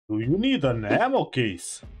Do you need an ammo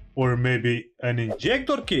case? Or maybe an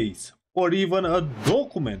injector case? Or even a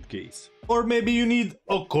document case? Or maybe you need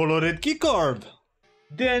a colored keycard?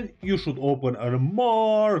 Then you should open a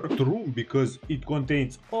marked room because it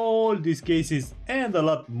contains all these cases and a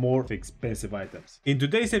lot more expensive items. In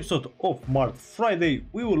today's episode of Marked Friday,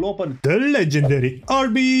 we will open the legendary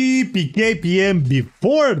RB-PKPM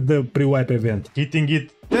before the pre-wipe event, hitting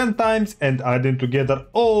it 10 times and adding together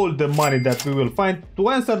all the money that we will find to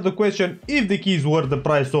answer the question if the keys were the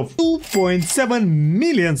price of 2.7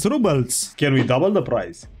 million rubles. Can we double the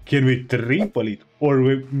price? Can we triple it? Or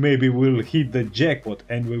maybe we'll hit the jackpot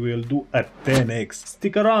and we will do a 10x.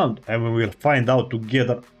 Stick around and we will find out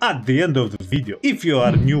together at the end of the video. If you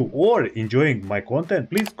are new or enjoying my content,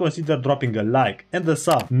 please consider dropping a like and a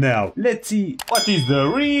sub. Now, let's see what is the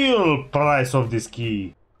real price of this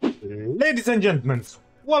key. Ladies and gentlemen,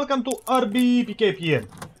 welcome to RB-PKPM.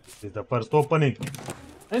 This is the first opening.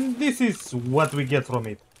 And this is what we get from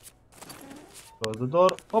it. Close the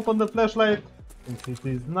door, open the flashlight. Since it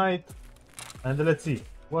is night, and let's see,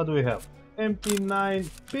 what do we have? MP9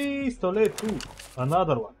 pistolet 2,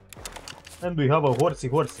 another one, and we have a horsey.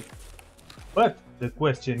 But the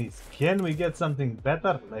question is, can we get something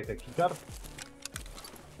better, like a keycard?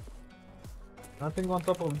 Nothing on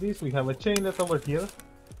top of this. We have a chainlet over here.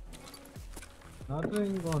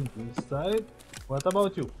 Nothing on this side. What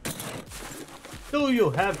about you? Do you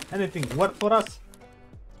have anything worth for us?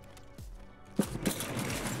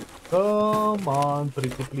 Come on,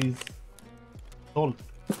 pretty please. Salty.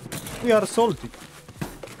 We are salty.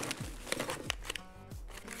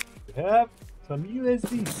 We have some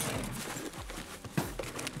USDs.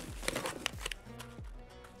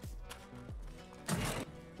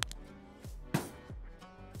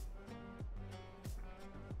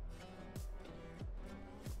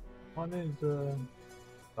 One is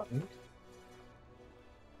coming.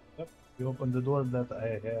 Yep, we open the door that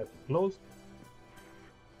I had closed.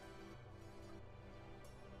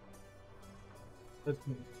 Let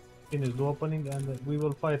me finish the opening and we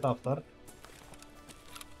will fight after.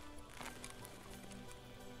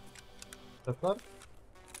 The card.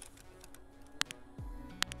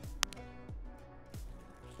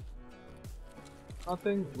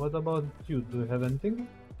 Nothing. What about you? Do you have anything?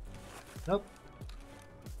 Nope.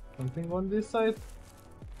 Something on this side?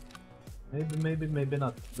 Maybe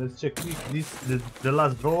not. Let's check the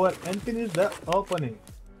last drawer and finish the opening.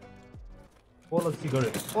 All of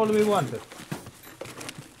cigarettes. All we wanted.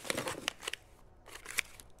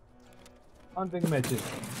 Hunting matches.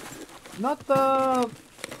 Not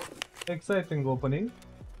exciting opening,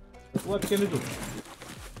 but what can you do?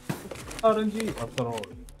 RNG after all.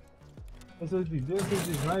 SSD. The SSD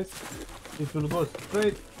is nice. It will go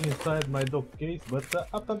straight inside my dock case, but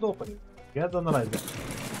after the opening, get analyzer.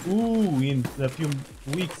 Ooh, in a few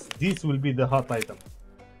weeks, this will be the hot item.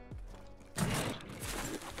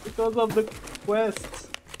 Because of the quests.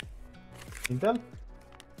 Intel?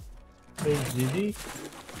 HDD.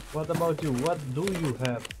 What about you? What do you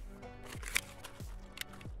have?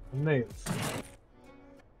 Nails.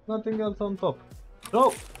 Nothing else on top.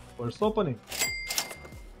 So, first opening.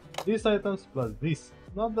 These items plus this.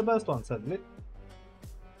 Not the best one, sadly.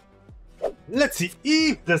 Let's see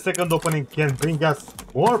if the second opening can bring us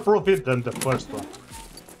more profit than the first one.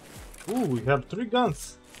 Ooh, we have 3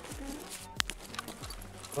 guns.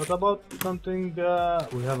 What about something?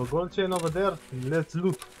 We have a gold chain over there. Let's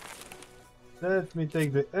loot. Let me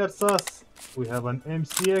take the AirSAS. We have an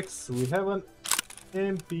MCX. We have an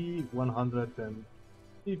MP155.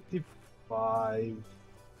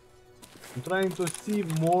 I'm trying to see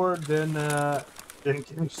more than can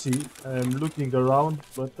you see. I'm looking around,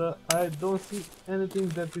 but I don't see anything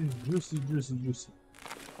that is juicy.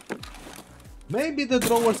 Maybe the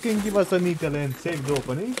drawers can give us a nickel and save the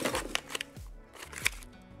opening.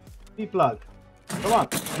 Plug. Come on,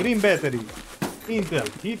 green battery. Intel,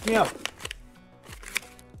 hit me up.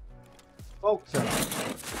 Foxer.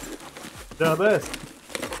 The best.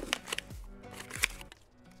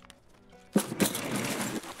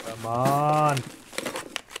 Come on.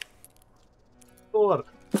 Door.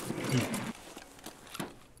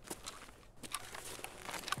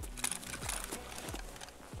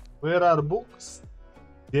 Where are books?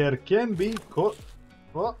 There can be colored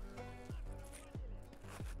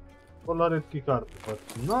keycard, but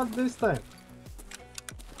not this time.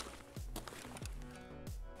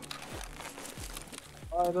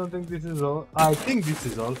 I don't think this is all. I think this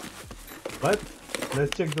is all. But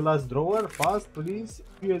let's check the last drawer fast, please.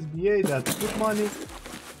 USB-A, that's good money.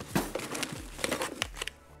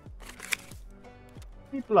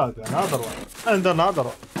 Plug, another one, and another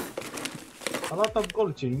one. A lot of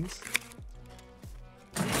gold chains.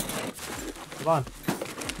 Run.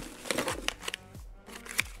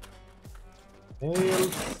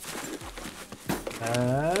 Nails.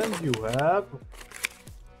 And you have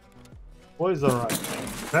poison right.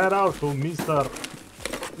 Shout out to Mr.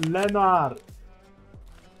 Leonard.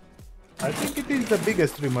 I think it is the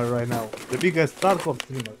biggest streamer right now. The biggest Tarkov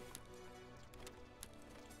streamer.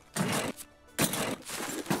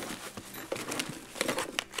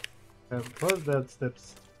 And first that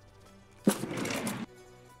steps.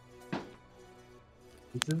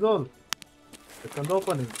 This is all. Second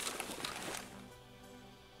opening.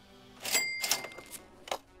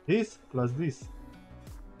 This plus this.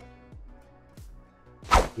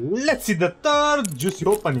 Let's see the third juicy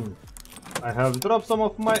opening. I have dropped some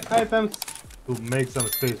of my items to make some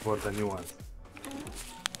space for the new ones.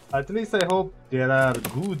 At least I hope there are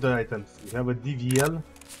good items. We have a DVL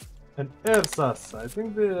and Airsas. I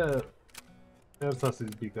think the Airsas is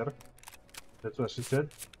bigger. That's what she said.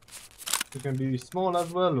 It can be small as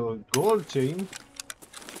well, or gold chain.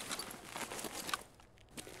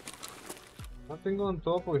 Nothing on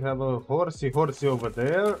top. We have a horsey over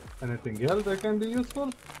there. Anything else that can be useful?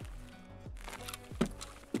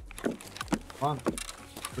 Come on,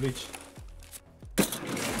 reach.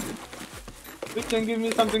 It can give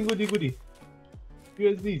me something goody.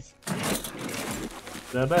 USBs.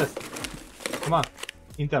 The best. Come on.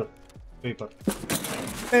 Intel. Paper.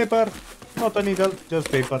 Paper. Not a needle, just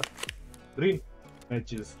paper. Green.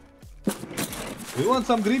 Matches. We want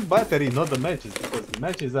some green battery, not the matches, because the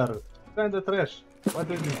matches are kinda trash. What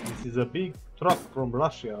is this? This is a big truck from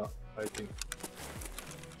Russia, I think.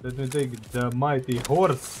 Let me take the mighty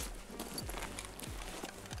horse.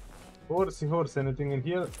 Horse, anything in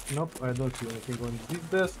here? Nope, I don't see anything on this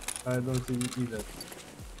desk. I don't see it either.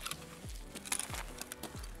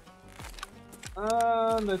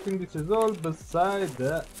 And I think this is all beside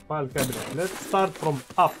the file cabinet. Let's start from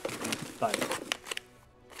up this time.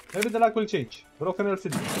 Maybe the luck will change. Broken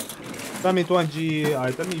LCD. Summit 1G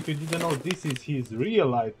item. If you didn't know, this is his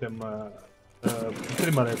real item,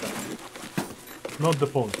 streamer item. Not the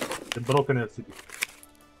phone, the broken LCD.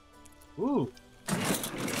 Ooh.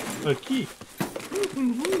 A key.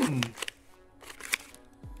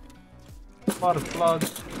 Spark plug.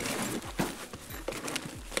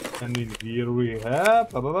 And in here we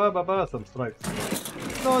have some strikes.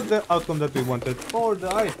 Not the outcome that we wanted, or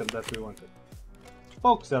the item that we wanted.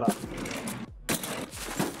 Smoke setup.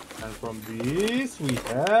 And from this we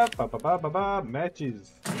have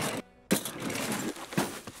matches.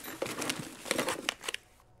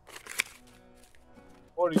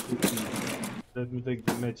 Or you could see. Let me take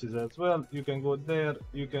the matches as well. You can go there,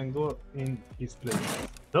 you can go in his place.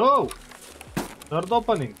 So, third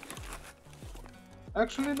opening.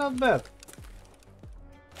 Actually not bad.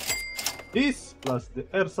 This plus the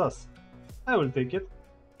Airsas. I will take it.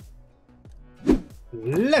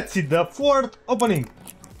 Let's see the fourth opening.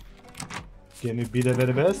 Can it be the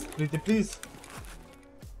very best? Pretty please.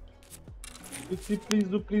 Please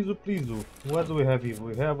do. What do we have here?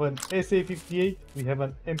 We have an SA-58, we have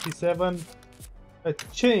an MP7, a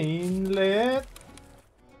chainlet,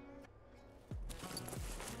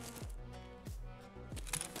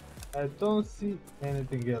 I don't see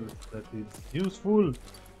anything else that is useful.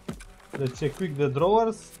 Let's check quick the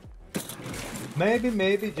drawers. Maybe,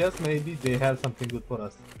 just maybe, they have something good for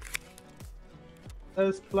us.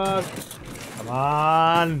 S-plug. Come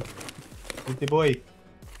on! Pretty boy.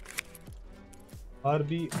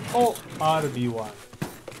 RB. Oh, RB1.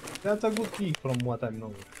 That's a good key from what I'm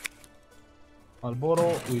knowing.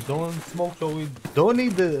 Marlboro, we don't smoke, so we don't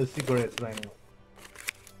need the cigarettes right now.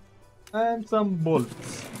 And some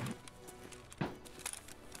bolts.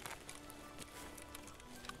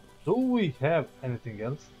 Do we have anything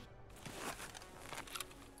else?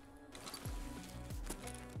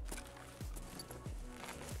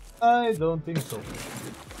 I don't think so.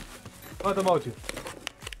 What about you?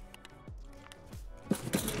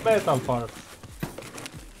 Metal parts.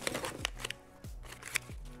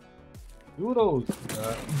 Euros.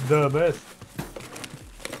 The best.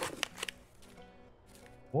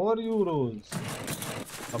 More euros.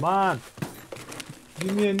 Come on.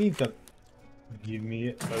 Give me a needle. Give me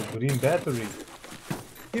a green battery.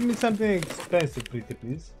 Give me something expensive, pretty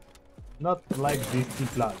please. Not like this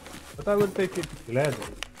T-plug, but I will take it gladly.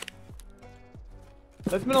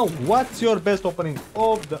 Let me know what's your best opening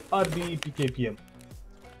of the RB-PKPM.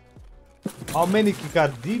 How many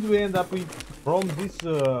keycards did we end up with from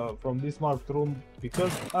this marked room?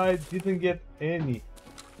 Because I didn't get any.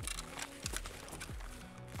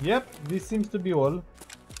 Yep, this seems to be all.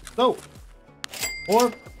 So,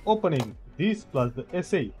 fourth opening. This plus the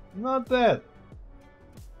SA. Not bad.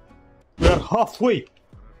 We are halfway.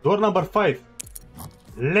 Door number 5.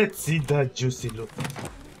 Let's see that juicy loot.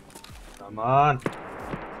 Come on.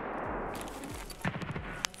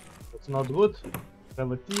 That's not good.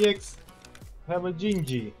 Have a TX, have a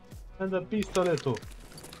Gingy, and a Pistoletto.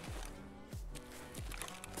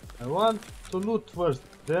 I want to loot first,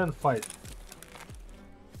 then fight.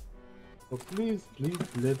 So please, please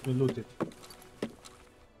let me loot it.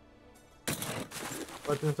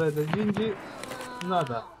 But inside the Gingy,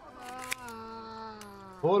 nada.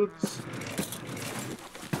 Bolts.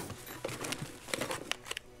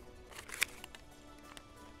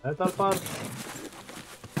 Metal parts.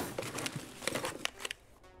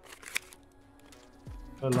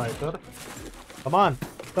 A lighter. Come on,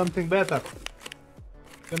 something better.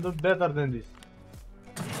 You can do better than this.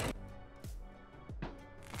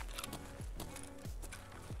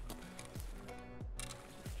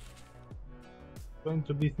 Going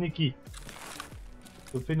to be sneaky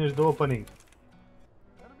to finish the opening.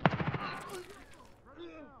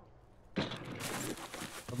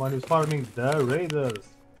 Someone is farming the raiders.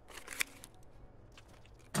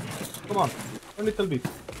 Come on, a little bit.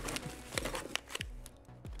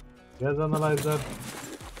 Gas analyzer.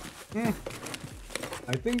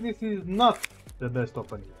 I think this is not the best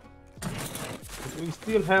opening. But we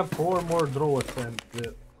still have 4 more drawers and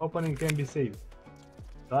the opening can be saved.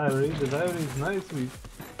 Diary. The diary is nice. It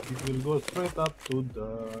will go straight up to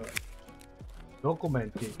the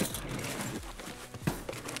document key.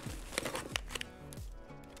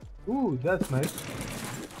 Ooh, that's nice.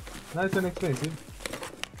 Nice and expensive.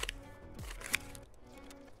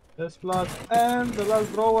 This plus, and the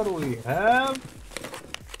last drawer we have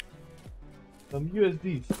some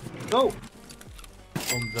USDs. So,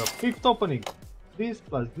 from the 5th opening, this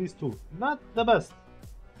plus these 2, not the best.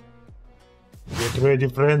 Get ready,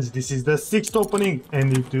 friends, this is the 6th opening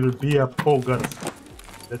and it will be a poggers.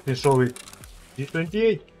 Let me show it.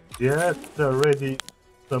 G28, that's already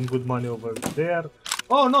some good money over there.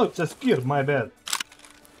 Oh no, it's a spear, my bad.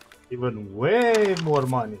 Even way more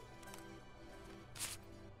money.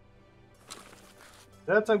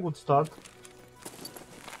 That's a good start.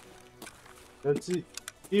 Let's see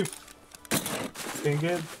if we can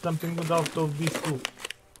get something good out of these 2.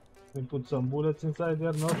 We put some bullets inside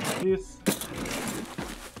there, not this.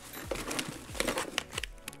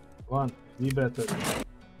 One, be better.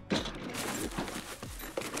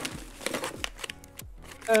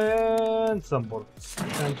 And some bolts.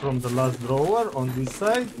 And from the last drawer on this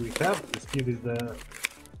side, we have this kid is the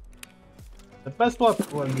best one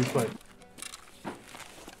on this side.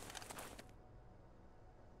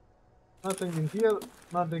 Nothing in here,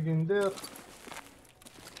 nothing in there.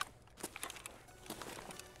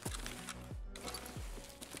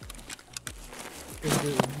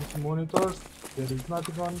 These monitors, there is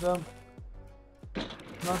nothing on them.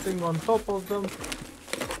 Nothing on top of them.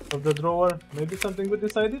 Of the drawer. Maybe something good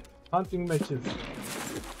inside it? Hunting matches.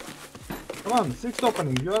 Come on, 6th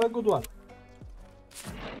opening, you are a good one.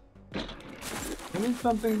 You need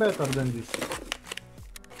something better than this.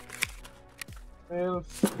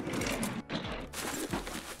 Else.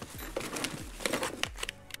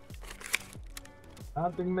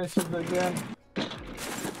 Hunting matches again.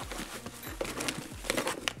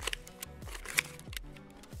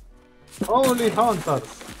 Only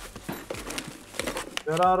hunters.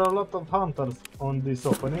 There are a lot of hunters on this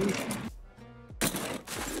opening.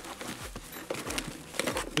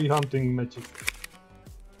 3 hunting matches.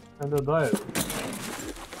 And a diary.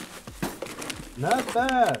 Not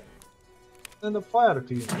bad. And a fire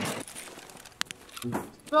cleaner.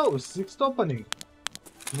 So, 6th opening.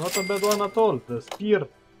 Not a bad one at all. The spear,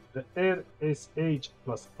 the RSH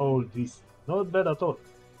plus all this. Not bad at all.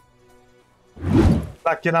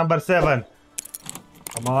 Lucky number 7.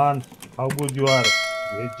 Come on, how good you are.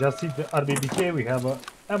 We just hit the RB-PK, we have a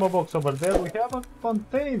ammo box over there, we have a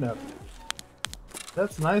container.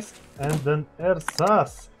 That's nice. And an air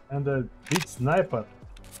SAS and a big sniper.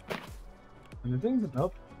 Anything?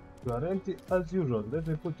 Nope. You are empty as usual. Let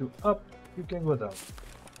me put you up, you can go down.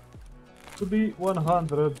 To be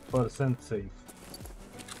 100% safe.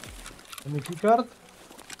 Any key card?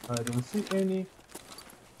 I don't see any.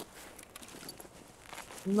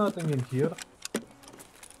 Nothing in here.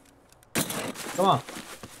 Come on.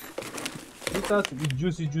 Hit us with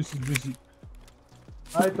juicy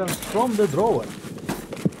items from the drawer.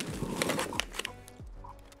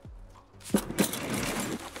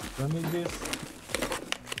 Let me this.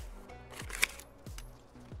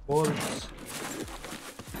 Bolts.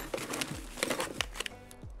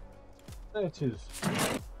 Matches.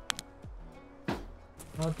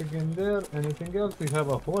 Nothing in there. Anything else? We have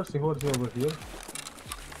a horsey over here.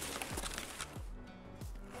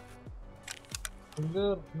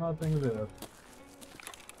 There, nothing there.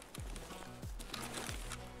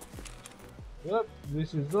 Yep,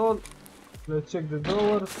 this is all. Let's check the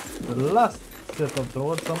drawers. The last set of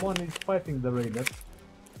drawers. Someone is fighting the raider.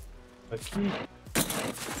 A key.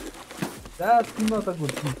 That's not a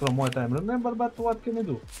good key from what I remember, but what can I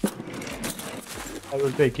do? I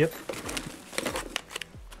will take it.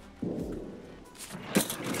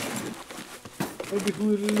 Maybe he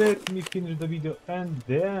will let me finish the video and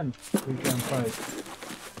then we can fight.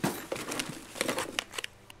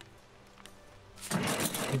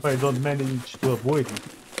 If I don't manage to avoid it.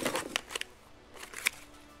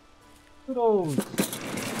 Throws.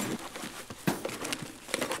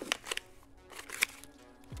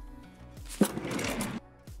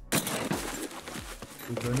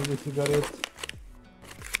 We don't need a cigarette.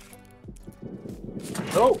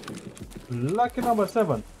 Oh! Lucky number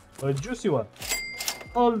 7. A juicy one.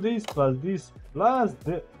 All this plus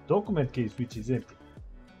the document case which is empty.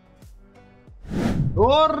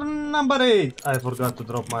 Door number 8. I forgot to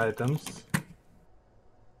drop my items.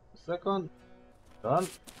 Second. Done.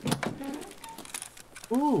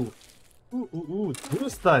 Ooh. Ooh.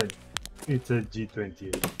 This time it's a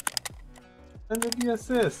G28. And a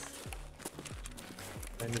BSS.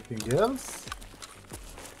 Anything else?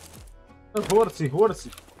 A horsey.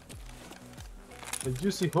 A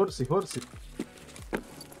juicy horsey.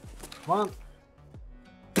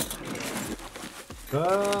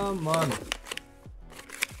 Come on.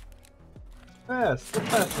 Fast. The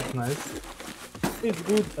fast is nice. It's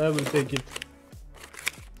good. I will take it.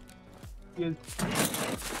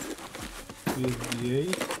 PSBA.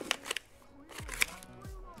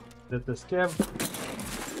 That's a scab.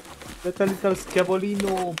 That's a little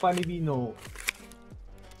scabolino panivino.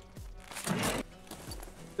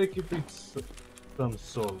 Take it with some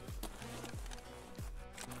salt.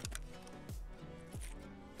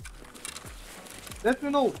 Let me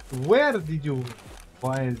know where did you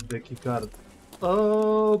find the keycard?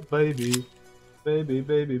 Oh baby.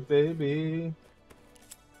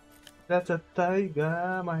 That's a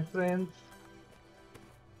tiger, my friend.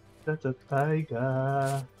 That's a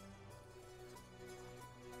tiger.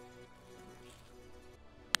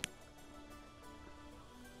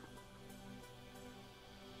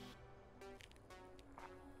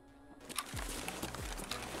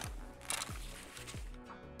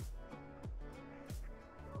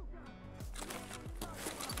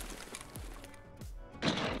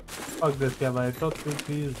 Fuck this guy, I thought it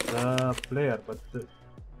is the player, but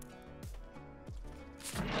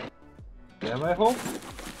have I hope?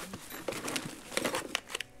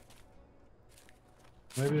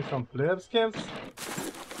 Maybe some player scams?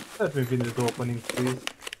 Let me finish the opening, please.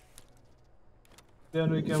 Then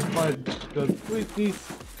we can fight, because with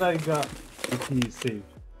this Taiga, the key is safe.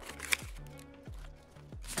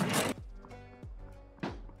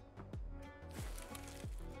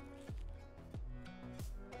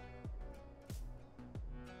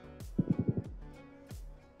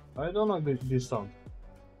 I don't know this sound.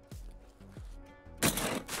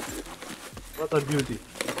 What a beauty.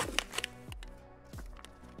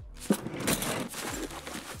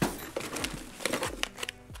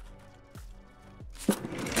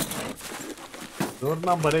 Door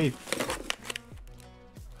number 8.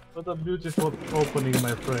 What a beautiful opening,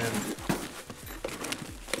 my friend.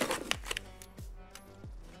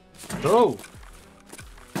 So,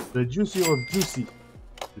 the juicy of juicy.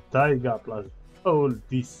 The tiger plus all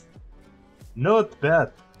this. Not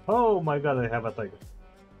bad. Oh my god, I have a tiger.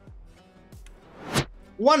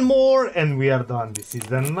 One more and we are done. This is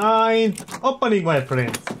the 9th opening, my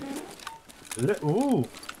friends. Ooh.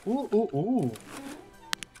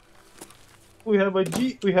 We have a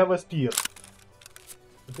G, we have a spear.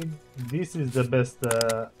 I think this is the best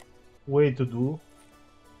way to do.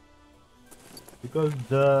 Because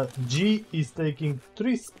the G is taking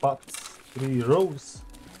 3 spots, 3 rows.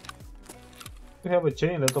 We have a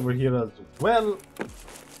chainlet over here as well.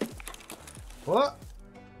 What?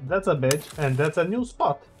 That's a badge and that's a new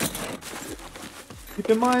spot. Keep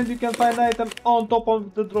in mind you can find item on top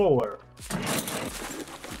of the drawer.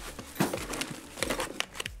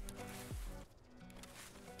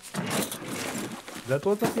 That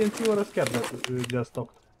was a TNT or a scab that we just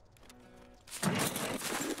talked.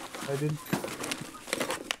 I didn't.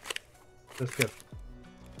 The scab.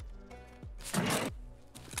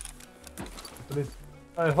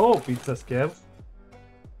 I hope it's a scab.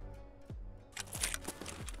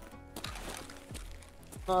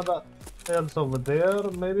 Nada else over there.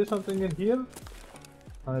 Maybe something in here.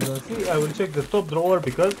 I don't see. I will check the top drawer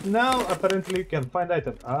because now apparently you can find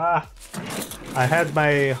item. Ah, I had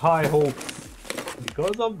my high hopes.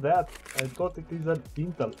 Because of that, I thought it is an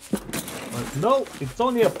Intel. But no, it's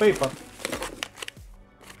only a paper.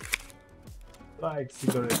 Like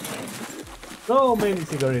cigarette. So many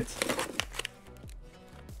cigarettes.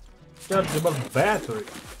 Chargeable battery.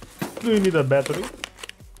 Do you need a battery?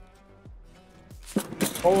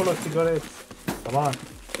 All of cigarettes. Come on.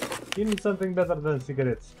 Give me something better than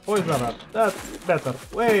cigarettes. Poison art. That's better.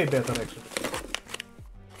 Way better actually.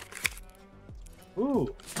 Ooh.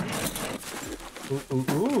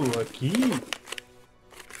 Ooh, a key.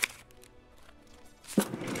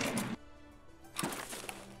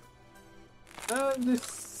 And this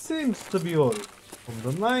seems to be all. From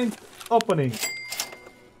the 9th opening.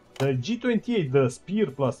 The G28, the spear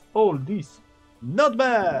plus all this. Not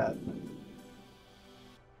bad!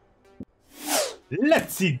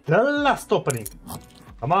 Let's see the last opening.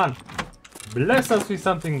 Come on. Bless us with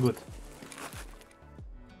something good.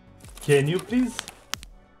 Can you please?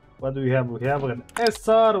 What do we have? We have an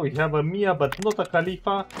SR, we have a Mia but not a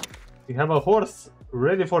Khalifa. We have a horse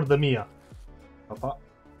ready for the Mia. Papa.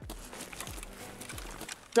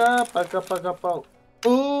 Kappa, kappa, kappa.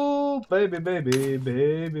 Oh, baby, baby,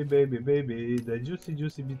 baby, baby, baby. The juicy,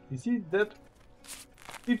 juicy BTC that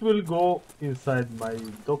it will go inside my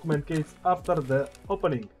document case after the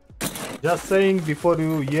opening. Just saying before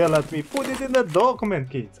you yell at me, put it in the document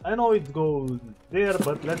case. I know it goes there,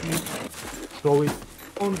 but let me show it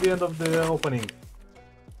on the end of the opening.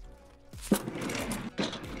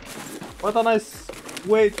 What a nice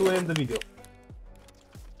way to end the video.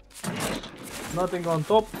 Nothing on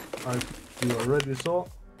top, as you already saw.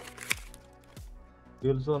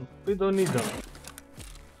 Wilson, we don't need them.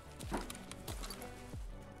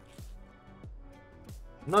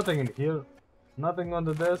 Nothing in here. Nothing on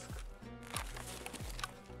the desk.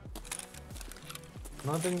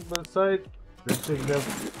 Nothing beside. Let's check the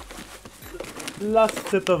last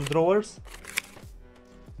set of drawers.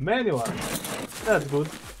 Manual. That's good.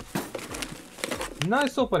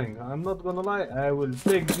 Nice opening. I'm not gonna lie. I will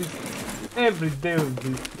take this every day of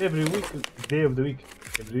the every week of the week.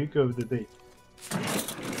 Every week of the day.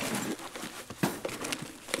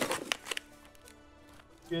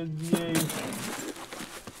 Yay.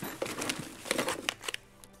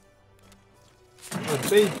 A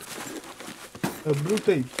tape. A blue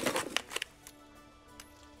tape.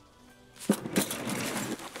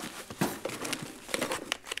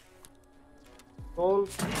 All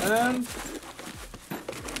and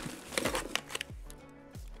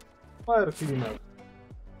fire cleaner.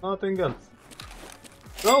 Nothing else.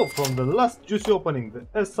 So from the last juicy opening, the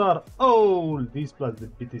SR, all these plus the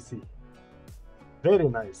BTC. Very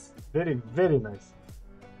nice. Very, very nice.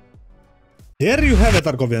 There you have it,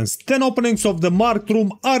 Tarkovians, 10 openings of the marked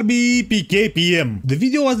room RB-PKPM. The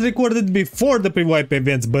video was recorded before the pre-wipe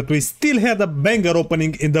events, but we still had a banger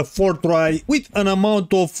opening in the 4th try with an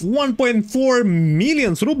amount of 1.4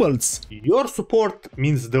 million rubles. Your support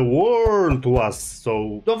means the world to us,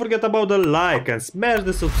 so don't forget about the like and smash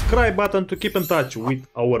the subscribe button to keep in touch with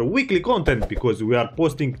our weekly content, because we are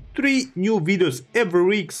posting 3 new videos every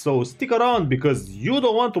week, so stick around because you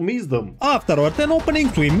don't want to miss them. After our 10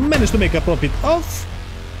 openings, we managed to make a profit of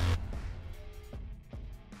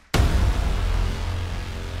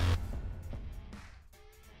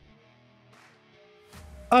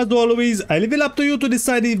as always, I leave it up to you to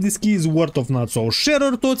decide if this key is worth of not, so share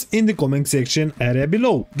your thoughts in the comment section area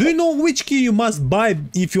below. Do you know which key you must buy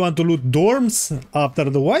if you want to loot dorms after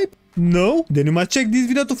the wipe? No? Then you must check this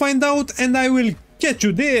video to find out, and I will catch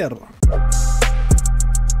you there.